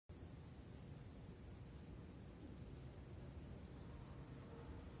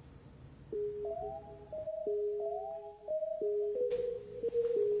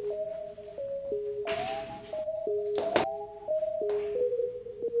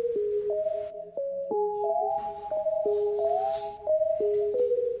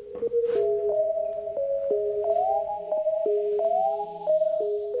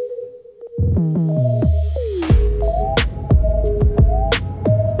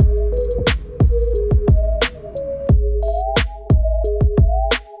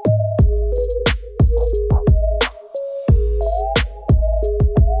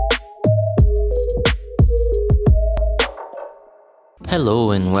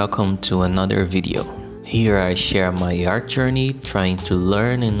Hello and welcome to another video. Here I share my art journey, trying to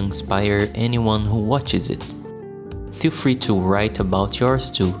learn and inspire anyone who watches it. Feel free to write about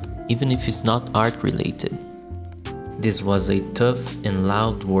yours too, even if it's not art related. This was a tough and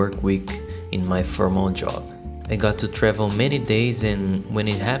loud work week in my formal job. I got to travel many days, and when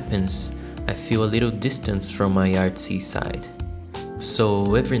it happens, I feel a little distance from my artsy side.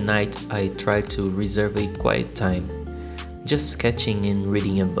 So every night I try to reserve a quiet time, just sketching and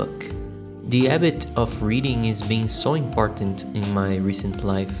reading a book. The habit of reading is being so important in my recent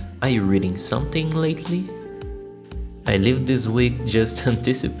life. Are you reading something lately? I lived this week just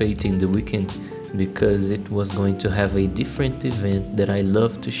anticipating the weekend because it was going to have a different event that I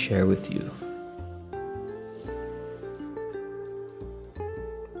love to share with you.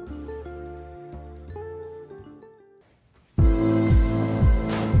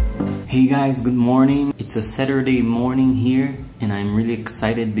 Hey guys, good morning. It's a Saturday morning here and I'm really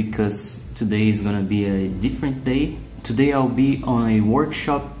excited because today is gonna be a different day. Today I'll be on a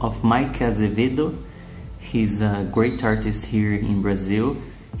workshop of Mike Azevedo. He's a great artist here in Brazil.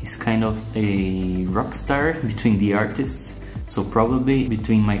 He's kind of a rock star between the artists. So probably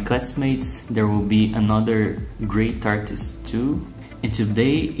between my classmates there will be another great artist too. And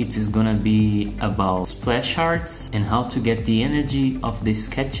today it is gonna be about splash arts and how to get the energy of the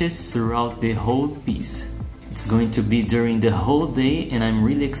sketches throughout the whole piece. It's going to be during the whole day and I'm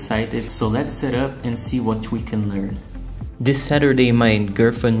really excited, so let's set up and see what we can learn. This Saturday my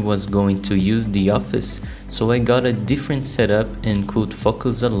girlfriend was going to use the office, so I got a different setup and could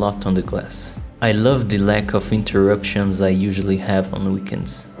focus a lot on the class. I love the lack of interruptions I usually have on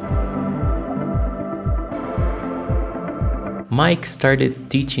weekends. Mike started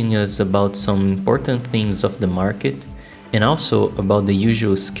teaching us about some important things of the market and also about the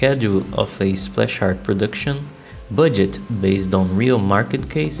usual schedule of a splash art production, budget based on real market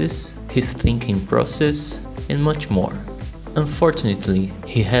cases, his thinking process, and much more. Unfortunately,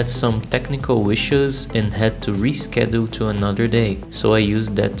 he had some technical issues and had to reschedule to another day, so I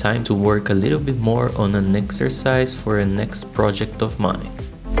used that time to work a little bit more on an exercise for a next project of mine.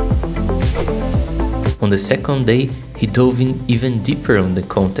 On the second day, he dove in even deeper on the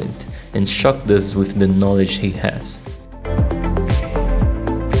content and shocked us with the knowledge he has.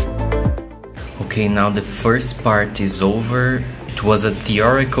 Okay, now the first part is over. It was a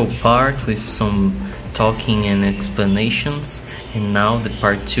theoretical part with some talking and explanations, and now the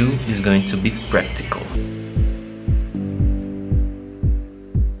part 2 is going to be practical.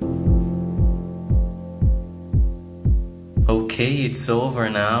 Okay, it's over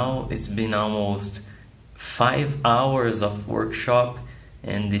now. It's been almost 5 hours of workshop,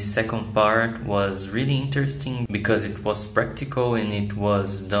 and the second part was really interesting because it was practical and it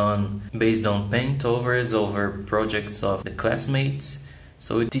was done based on paintovers over projects of the classmates.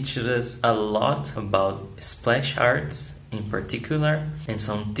 So it teaches us a lot about splash arts in particular and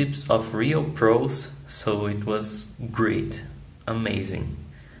some tips of real pros, so it was great, amazing.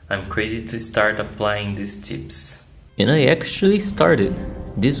 I'm crazy to start applying these tips. And I actually started.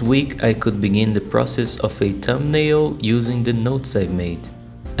 This week I could begin the process of a thumbnail using the notes I've made.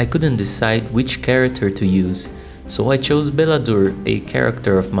 I couldn't decide which character to use, so I chose Beladur, a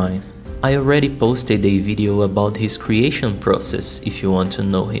character of mine. I already posted a video about his creation process if you want to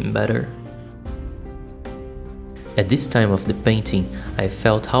know him better. At this time of the painting, I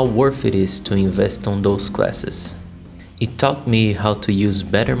felt how worth it is to invest on those classes. It taught me how to use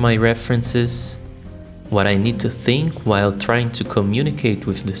better my references, what I need to think while trying to communicate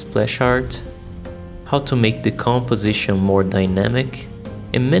with the splash art, how to make the composition more dynamic,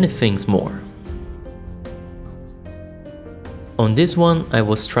 and many things more. On this one, I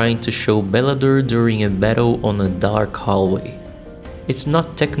was trying to show Beladur during a battle on a dark hallway. It's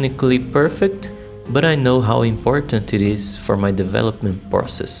not technically perfect, but I know how important it is for my development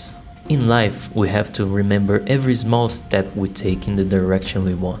process. In life, we have to remember every small step we take in the direction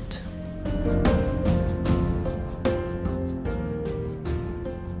we want.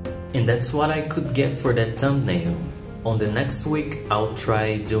 And that's what I could get for that thumbnail. On the next week, I'll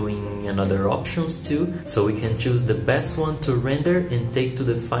try doing another options too, so we can choose the best one to render and take to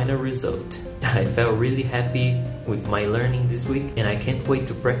the final result. I felt really happy with my learning this week and I can't wait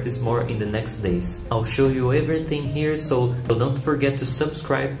to practice more in the next days. I'll show you everything here, so don't forget to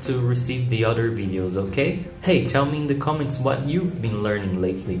subscribe to receive the other videos, okay? Hey, tell me in the comments what you've been learning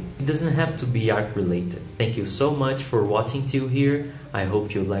lately. It doesn't have to be art related. Thank you so much for watching till here. I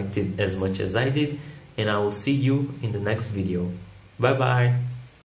hope you liked it as much as I did, and I will see you in the next video. Bye bye!